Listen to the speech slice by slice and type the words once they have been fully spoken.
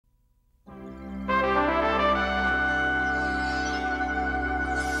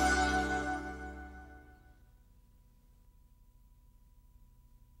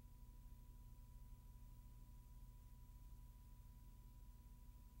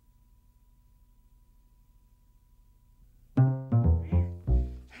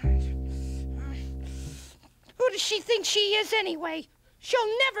does she think she is anyway? She'll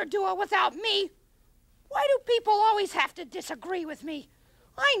never do it without me. Why do people always have to disagree with me?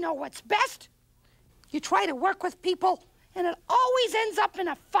 I know what's best. You try to work with people, and it always ends up in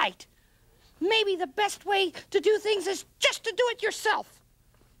a fight. Maybe the best way to do things is just to do it yourself.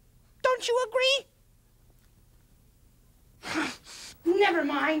 Don't you agree? Never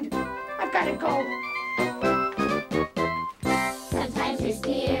mind. I've got to go. Sometimes your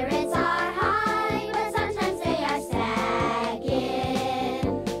spirits are high, but sometimes they are sagging.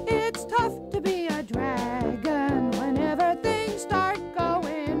 It's tough to be a dragon whenever things start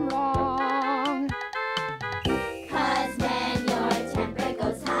going wrong. 'Cause then your temper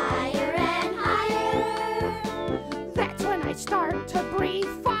goes higher and higher. That's when I start to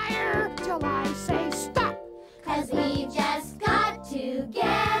breathe fire till I say stop. 'Cause we've just got to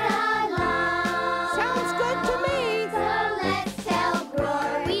get along. Sounds good to me. So let's tell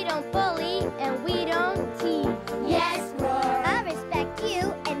Groark. We don't bully and we don't tease. Yes, Groark. I respect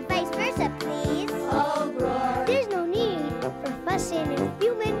you and vice versa, please. Oh, Groark. There's no need for fussing and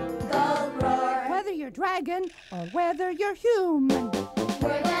fuming. Go, Groark. Whether you're dragon or whether you're human.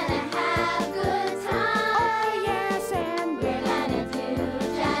 We're gonna have good time. Oh, yes, and We're gonna do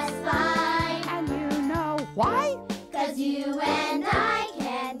just fine. and you know why? 'Cause you and I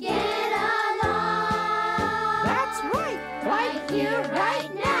can get along. That's right. Right here,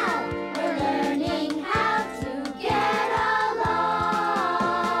 right now. We're learning how to get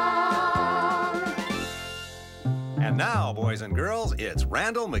along. And now, boys and girls, it's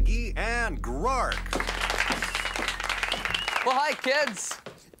Randall, McGee, and Groark. Well, hi, kids.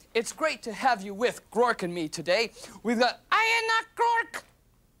 It's great to have you with Groark and me today. We've got I am not Groark.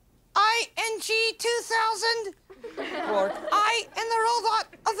 ING 2000. Groark. I am the robot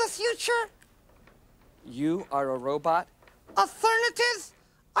of the future. You are a robot? Alternative.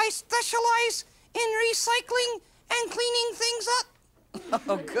 I specialize in recycling and cleaning things up.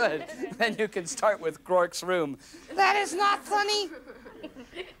 Oh, good. Then you can start with Groark's room. That is not funny.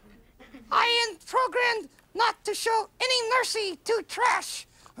 I am programmed not to show any mercy to trash.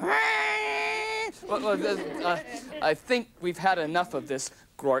 Well, I think we've had enough of this,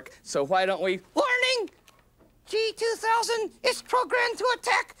 Groark, so why don't we... Warning! G2000 is programmed to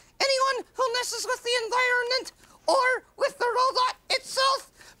attack anyone who messes with the environment or with the robot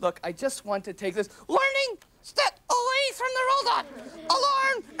itself. Look, I just want to take this... Warning! Step away from the robot!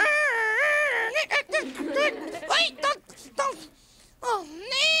 Alarm! Wait, don't! Oh,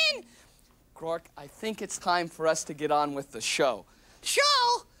 man! Groark, I think it's time for us to get on with the show.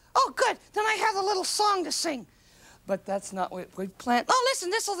 Show? Oh, good. Then I have a little song to sing. But that's not what we planned. Oh,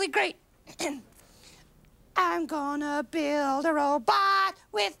 listen, this will be great. I'm gonna build a robot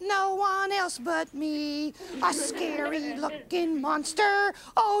with no one else but me. A scary-looking monster.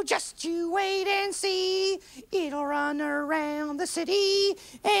 Oh, just you wait and see. It'll run around the city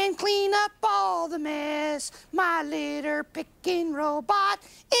and clean up all the mess. My litter-picking robot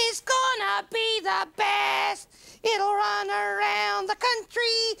is gonna be the best. It'll run around the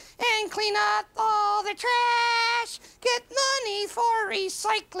country and clean up all the trash. Get money for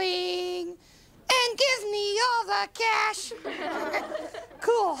recycling. And give me all the cash.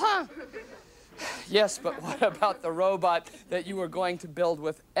 Cool, huh? Yes, but what about the robot that you were going to build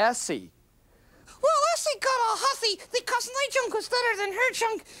with Essie? Well, Essie got all huffy because my junk was better than her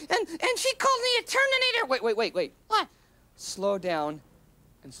junk, and she called me a Terminator. Wait. What? Slow down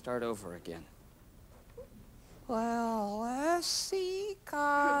and start over again. Well, Essie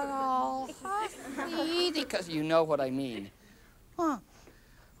got all huffy Because you know what I mean. Huh.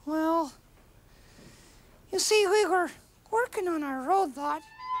 Well, you see, we were working on our robot.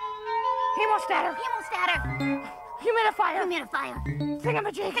 Hemostator. Humidifier.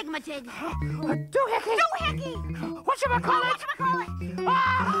 Thingamajig. Doohickey. Whatchamacallit.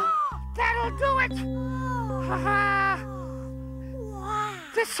 Ah, that'll do it. Ha-ha. Wow.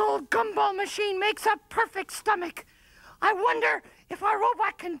 This old gumball machine makes a perfect stomach. I wonder if our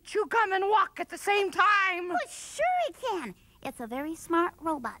robot can chew gum and walk at the same time. Well, sure it can. It's a very smart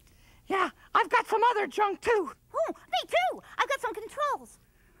robot. Yeah, I've got some other junk, too. Oh, me too. I've got some controls.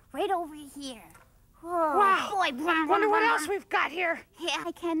 Right over here. Oh, Wow. boy. Wonder what else we've got here. Yeah,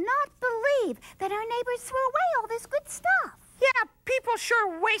 I cannot believe that our neighbors threw away all this good stuff. Yeah, people sure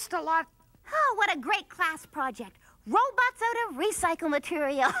waste a lot. Oh, what a great class project. Robots out of recycled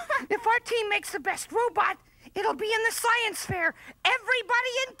material. If our team makes the best robot, it'll be in the science fair.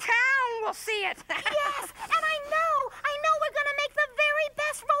 Everybody in town will see it. Yes, and I know we're going to make the very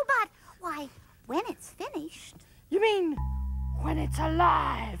best robot. Why, when it's finished. You mean when it's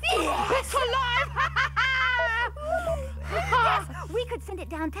alive? Yes. It's alive! Yes, we could send it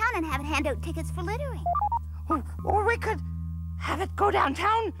downtown and have it hand out tickets for littering. Or we could have it go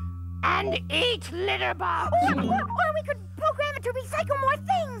downtown and eat litter bugs. Or we could program it to recycle more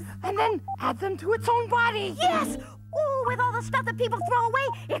things. And then add them to its own body. Yes! Oh, with all the stuff that people throw away,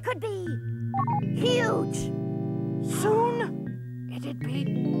 it could be huge. Soon, it'd be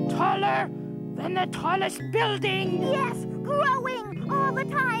taller than the tallest building. Yes, growing all the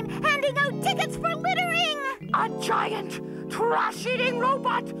time, handing out tickets for littering. A giant, trash-eating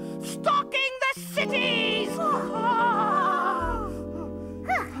robot stalking the cities.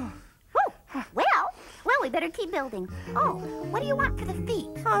 Well, we better keep building. Oh, what do you want for the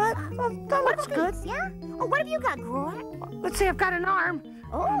feet? That looks good. Yeah? Oh, what have you got, Groark? Let's see, I've got an arm.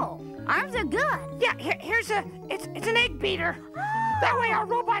 Oh, arms are good. Yeah, here's it's an egg beater. That way our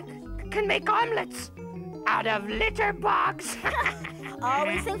robot can make omelets out of litter bugs.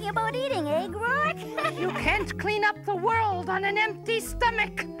 Always thinking about eating, eh, Groark? You can't clean up the world on an empty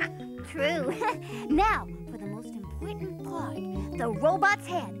stomach. True. Now, for the most important part, the robot's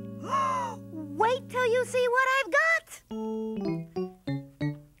head. Wait till you see what I've got.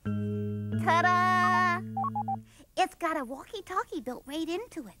 Ta-da! It's got a walkie-talkie built right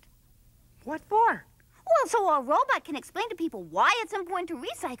into it. What for? Well, so a robot can explain to people why it's important to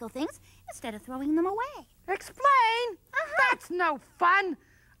recycle things instead of throwing them away. Explain? That's no fun.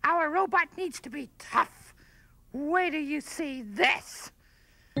 Our robot needs to be tough. Wait till you see this.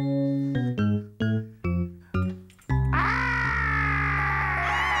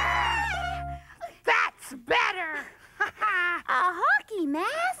 That's better. A hockey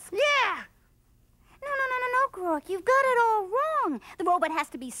mask? Yeah. No, Groark. You've got it all wrong. The robot has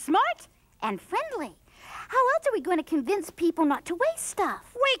to be smart and friendly. How else are we going to convince people not to waste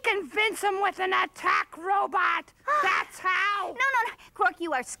stuff? We convince them with an attack robot. That's how. No. Groark,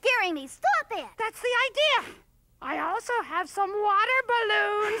 you are scaring me. Stop it. That's the idea. I also have some water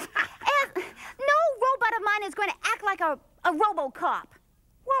balloons. And no robot of mine is going to act like a RoboCop.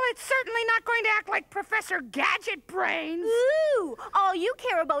 Well, it's certainly not going to act like Professor Gadget Brains. Ooh, all you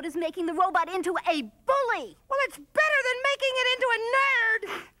care about is making the robot into a bully. Well, it's better than making it into a nerd.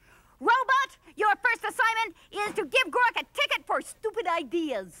 Robot, your first assignment is to give Groark a ticket for stupid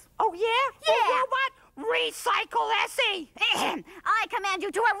ideas. Oh, yeah? Yeah. Oh, robot, recycle Essie. I command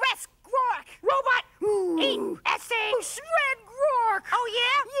you to arrest Groark. Robot, eat Essie. Shred Groark. Oh,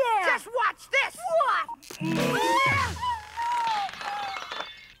 yeah? Yeah. Just watch this. What?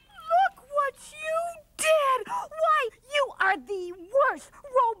 Look what you did. Why, you are the worst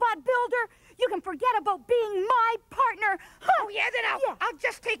robot builder. You can forget about being my partner. Oh, yeah? Then I'll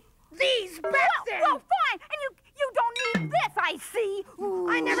just take these back then. Well, fine. And you don't need this, I see.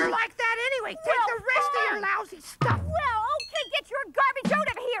 I never liked that anyway. Take the rest of your lousy stuff. Well, okay, get your garbage out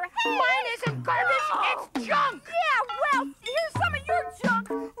of here. Hey. Mine isn't garbage, it's junk. Yeah, well, here's some of your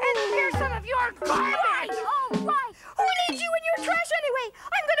junk. And here's some of your garbage. All right. Who needs you in your trash anyway?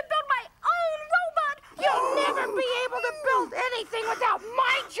 I'm going to build my own robot. You'll never be able to build anything without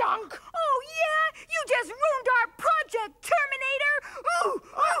my junk. Oh, yeah? You just ruined our project, Terminator. Ooh.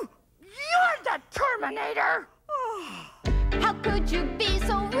 You're the Terminator. How could you be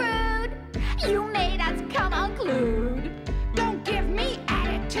so rude? You made us come unglued. Don't give me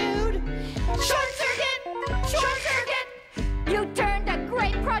attitude. Short circuit! Short circuit! You turned a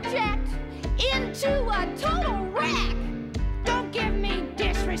great project into a total wreck. Don't give me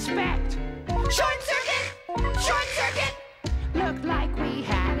disrespect. Short circuit! Short circuit! Looked like we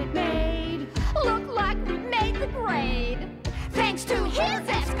had it made. Looked like we made the grade. Thanks to his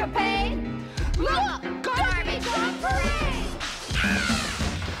escapade. Look, garbage on parade!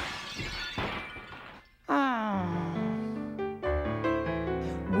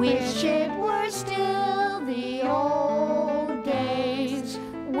 Wish it were still the old days.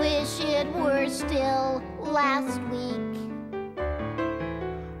 Wish it were still last week.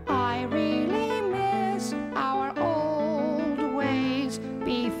 I really miss our old ways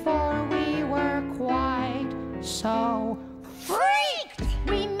before we were quite so freaked.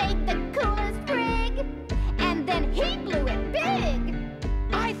 We made the coolest rig, and then he blew it big.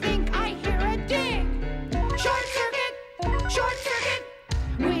 I think I hear a dig. Short circuit! Short circuit!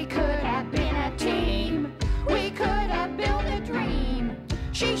 We could have been a team. We could have built a dream.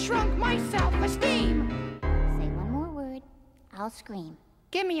 She shrunk my self-esteem. Say one more word, I'll scream.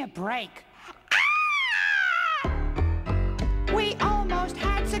 Give me a break. We almost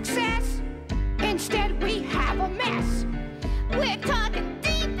had success. Instead, we have a mess. We're talking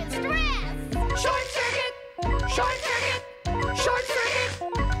deep distress. Short circuit! Short circuit! Short circuit!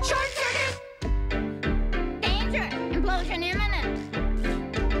 Short circuit! Danger! Implosion imminent.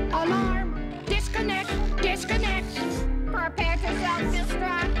 Alarm! Disconnect! Disconnect! Prepare to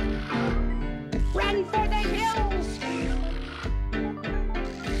self-destruct. Run for the hills!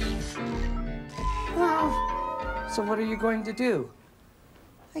 So what are you going to do?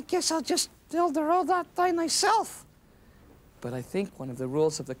 I guess I'll just build the robot by myself. But I think one of the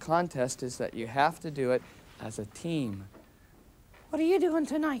rules of the contest is that you have to do it as a team. What are you doing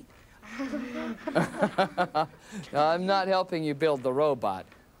tonight? I'm not helping you build the robot.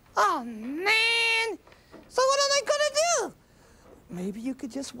 Oh, man! So what am I gonna do? Maybe you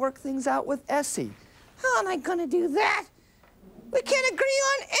could just work things out with Essie. How am I gonna do that? We can't agree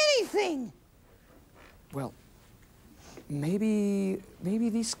on anything. Well, maybe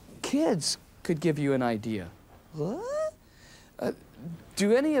these kids could give you an idea. What?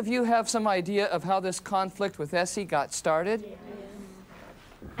 Do any of you have some idea of how this conflict with Essie got started?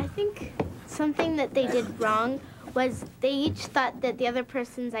 I think something that they did wrong was they each thought that the other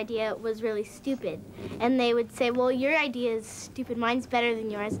person's idea was really stupid. And they would say, well, your idea is stupid, mine's better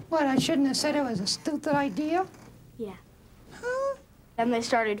than yours. What, I shouldn't have said it was a stupid idea? Yeah. Huh? And they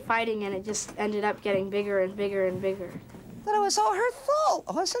started fighting, and it just ended up getting bigger and bigger and bigger. That it was all her fault,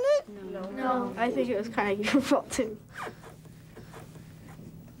 wasn't it? No. I think it was kind of your fault, too.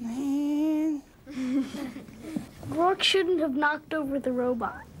 Man. Groark shouldn't have knocked over the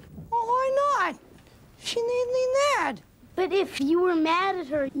robot. Well, why not? She made me mad. But if you were mad at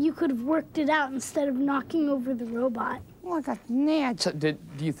her, you could have worked it out instead of knocking over the robot. Well, I got mad. So do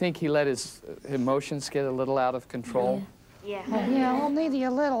you think he let his emotions get a little out of control? Yeah. Yeah, well, maybe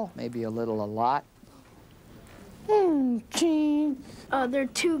a little. Maybe a little, a lot? Gene. They're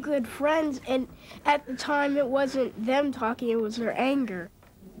two good friends, and at the time, it wasn't them talking, it was their anger.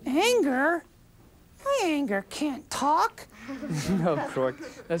 Anger? My anger can't talk. No, Groark,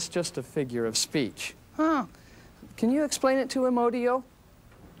 that's just a figure of speech. Huh. Can you explain it to him, Odio?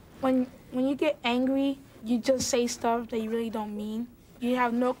 When you get angry, you just say stuff that you really don't mean. You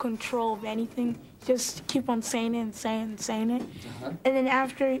have no control of anything. Just keep on saying it and saying it and saying it. And then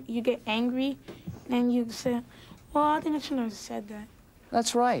after you get angry, then you say, well, I think I shouldn't have said that.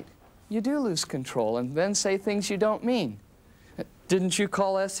 That's right. You do lose control and then say things you don't mean. Didn't you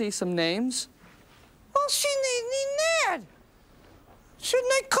call Essie some names? Well, she made me mad.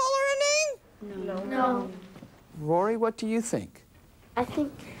 Shouldn't I call her a name? No. Rory, what do you think? I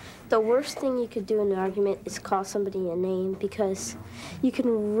think the worst thing you could do in an argument is call somebody a name, because you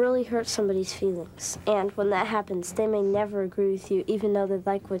can really hurt somebody's feelings. And when that happens, they may never agree with you, even though they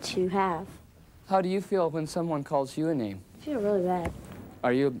like what you have. How do you feel when someone calls you a name? I feel really bad.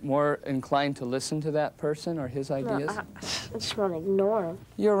 Are you more inclined to listen to that person or his No, ideas? I just want to ignore them.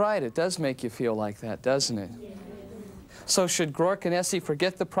 You're right. It does make you feel like that, doesn't it? So should Groark and Essie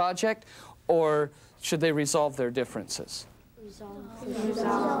forget the project, or should they resolve their differences?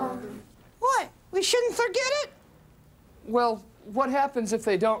 Resolve. What? We shouldn't forget it? Well, what happens if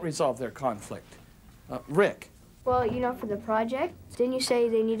they don't resolve their conflict? Rick? Well, for the project, didn't you say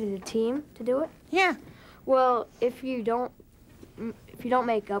they needed a team to do it? Yeah. Well, if you don't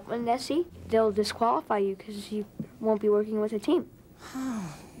make up with Nessie, they'll disqualify you because you won't be working with a team.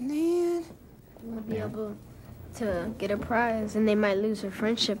 Oh, man. Won't be able to get a prize, and they might lose their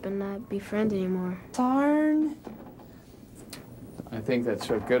friendship and not be friends anymore. Darn. I think that's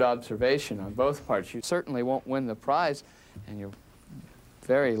a good observation on both parts. You certainly won't win the prize, and you'll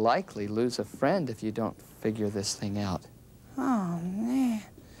very likely lose a friend if you don't figure this thing out. Oh, man.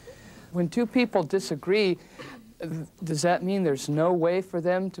 When two people disagree, does that mean there's no way for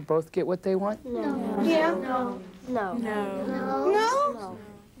them to both get what they want? No. Yeah? No. No? Well,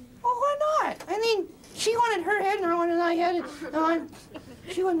 why not? I mean, she wanted her head and I wanted my head.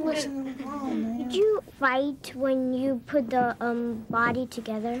 She wouldn't listen. Oh, man. Did you fight when you put the body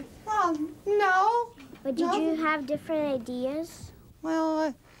together? Well, no. But did you have different ideas?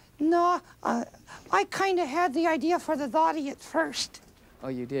 Well, no. I kind of had the idea for the body at first. Oh,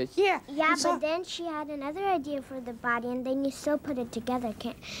 you did? Yeah. Yeah, and so- but then she had another idea for the body, and then you still put it together.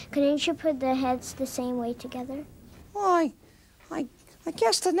 Couldn't you put the heads the same way together? Well, I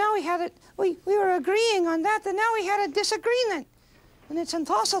guess that now we had it. We were agreeing on that. That now we had a disagreement, and it's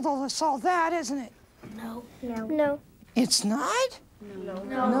impossible to solve that, isn't it? No. It's not.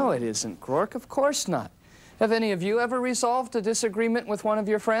 No, it isn't, Groark. Of course not. Have any of you ever resolved a disagreement with one of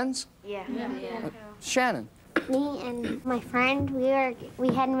your friends? Yeah. Shannon? Me and my friend, we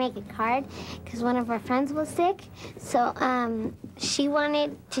had to make a card because one of our friends was sick. So she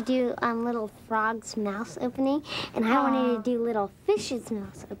wanted to do little frog's mouth opening, and I wanted to do little fish's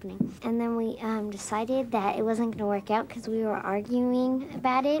mouth opening. And then we decided that it wasn't going to work out because we were arguing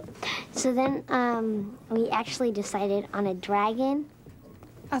about it. So then we actually decided on a dragon.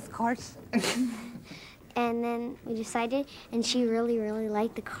 Of course. And then we decided, and she really, really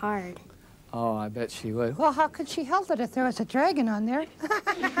liked the card. Oh, I bet she would. Well, how could she help it if there was a dragon on there?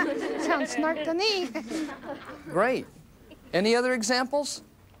 Sounds smart to me. Great. Any other examples?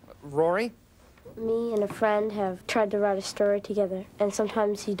 Rory? Me and a friend have tried to write a story together, and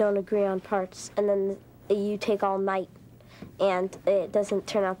sometimes you don't agree on parts, and then you take all night, and it doesn't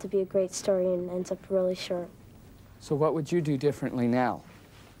turn out to be a great story and ends up really short. So what would you do differently now?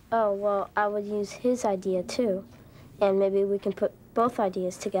 Oh, well, I would use his idea, too, and maybe we can put both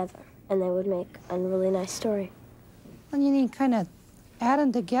ideas together, and they would make a really nice story. Well, you need kind of add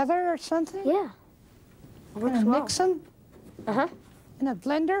them together or something? Yeah. Kind of mix them? Uh-huh. In a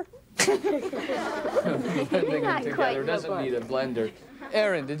blender? Blending them together doesn't need a blender.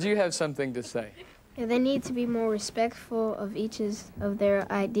 Aaron, did you have something to say? Yeah, they need to be more respectful of each of their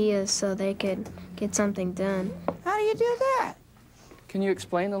ideas so they could get something done. How do you do that? Can you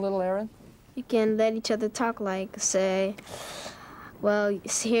explain a little, Aaron? You can let each other talk, like say, well,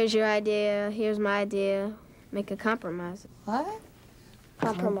 here's your idea, here's my idea. Make a compromise. What?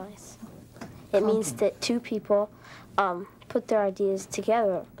 Compromise. It means that two people put their ideas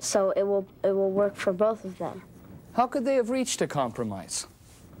together, so it will work for both of them. How could they have reached a compromise?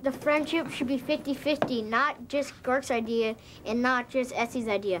 The friendship should be 50-50, not just Groark's idea and not just Essie's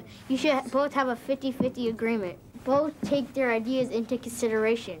idea. You should both have a 50-50 agreement. Both take their ideas into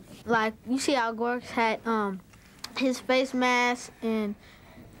consideration. Like, you see how Groark had his face mask and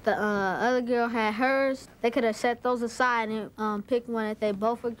the other girl had hers. They could have set those aside and picked one that they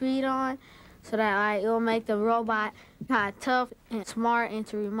both agreed on, so that it will make the robot kind of tough and smart and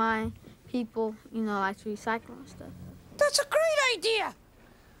to remind people, you know, like to recycle and stuff. That's a great idea.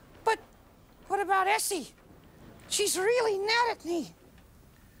 But what about Essie? She's really mad at me.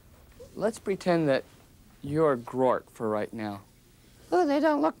 Let's pretend that you're Groark for right now. Oh, they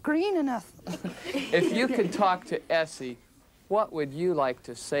don't look green enough. If you could talk to Essie, what would you like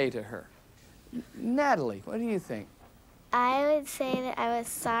to say to her? Natalie, what do you think? I would say that I was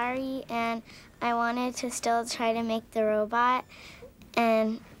sorry and I wanted to still try to make the robot,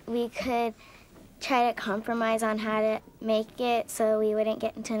 and we could try to compromise on how to make it so we wouldn't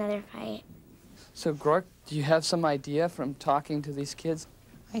get into another fight. So, Groark, do you have some idea from talking to these kids?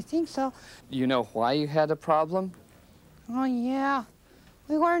 I think so. You know why you had a problem? Oh, yeah.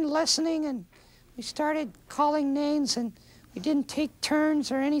 We weren't listening, and we started calling names, and we didn't take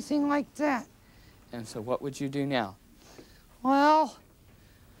turns or anything like that. And so what would you do now? Well,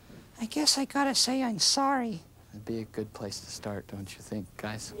 I guess I gotta say I'm sorry. That'd be a good place to start, don't you think,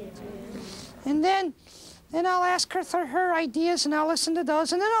 guys? And then I'll ask her for her ideas, and I'll listen to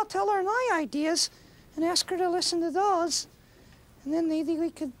those, and then I'll tell her my ideas and ask her to listen to those. And then maybe we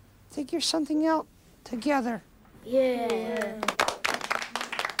could figure something out together. Yeah. Great,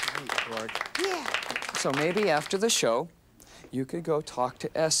 Groark. Yeah. So maybe after the show, you could go talk to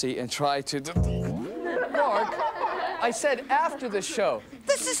Essie and try to... Groark, I said after the show.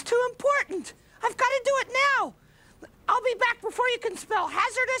 This is too important. I've got to do it now. I'll be back before you can spell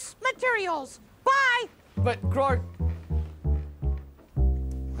hazardous materials. Bye. But, Groark...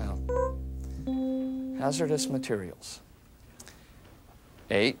 Well, hazardous materials.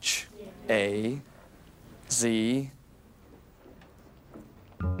 H-A-Z...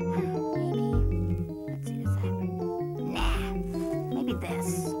 Maybe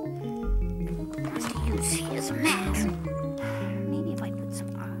this. Has to use his mask. Maybe if I put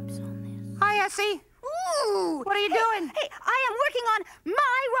some arms on this. Hi, Essie. Ooh! What are you doing? Hey, I am working on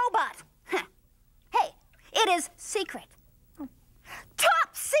my robot. Huh. Hey, it is secret.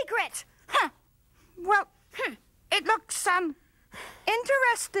 Top secret! Huh. Well, it looks,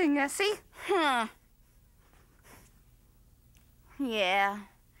 interesting, Essie. Huh. Yeah.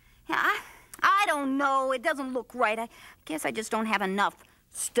 I don't know. It doesn't look right. I guess I just don't have enough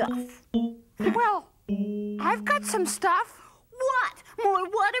stuff. Well, I've got some stuff. What? More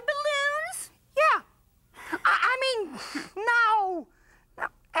water balloons? Yeah. I mean, no. Now,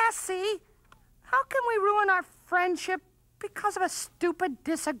 Essie, how can we ruin our friendship because of a stupid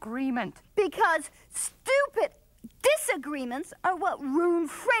disagreement? Because stupid disagreements are what ruin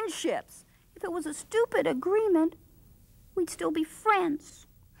friendships. If it was a stupid agreement, we'd still be friends.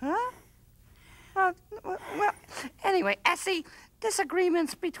 Huh? Well, anyway, Essie,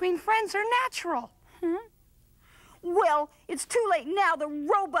 disagreements between friends are natural. Huh? Well, it's too late now. The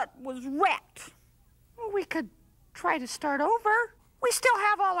robot was wrecked. We could try to start over. We still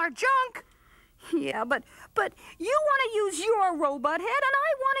have all our junk. Yeah, but you want to use your robot head, and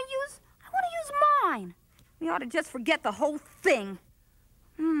I want to use mine. We ought to just forget the whole thing.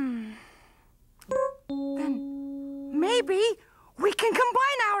 Then maybe we can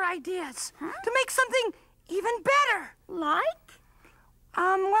combine our ideas to make something even better. Like?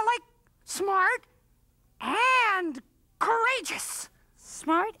 Well, like smart and courageous.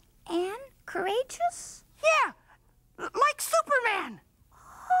 Smart and courageous? Yeah, like Superman.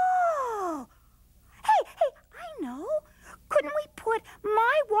 Oh. Hey, I know. Couldn't we put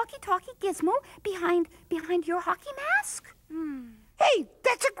my walkie-talkie gizmo behind your hockey mask? Hey,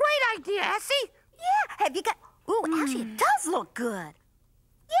 that's a great idea, Essie. Yeah, have you got... Ooh, actually, it does look good.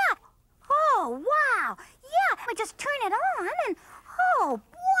 Yeah. Oh, wow. Yeah, we just turn it on and... Oh,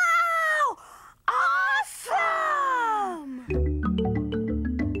 wow! Awesome!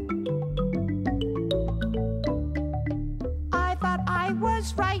 I thought I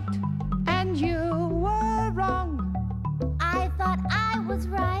was right and you were wrong. I thought I was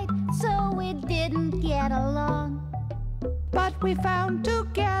right, so we didn't get along. But we found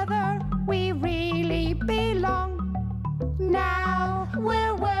together we really belong. Now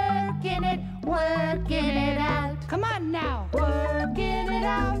we're working it out. Come on now, working it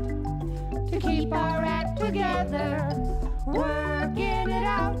out to keep our act together. Working it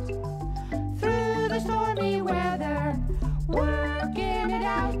out through the stormy weather. Working it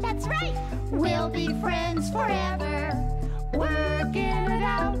out. That's right. We'll be friends forever. Working it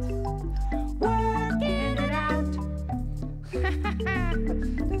out. Working it out.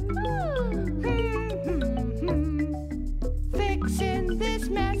 Fixing this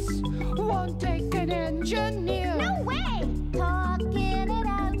mess won't take an engineer. No way. Talking it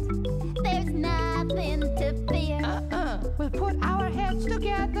out. There's nothing to fear. We'll put our heads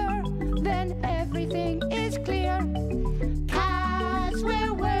together, then everything is clear. 'Cause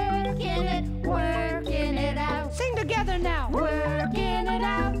we're working it out. Sing together now. Working it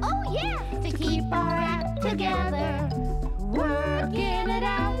out. Oh yeah. To keep our act together. Working it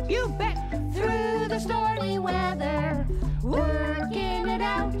out. You bet. Through the stormy weather. Working it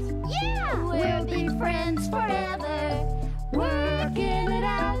out. Yeah. We'll be friends forever. Working it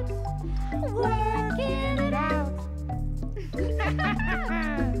out.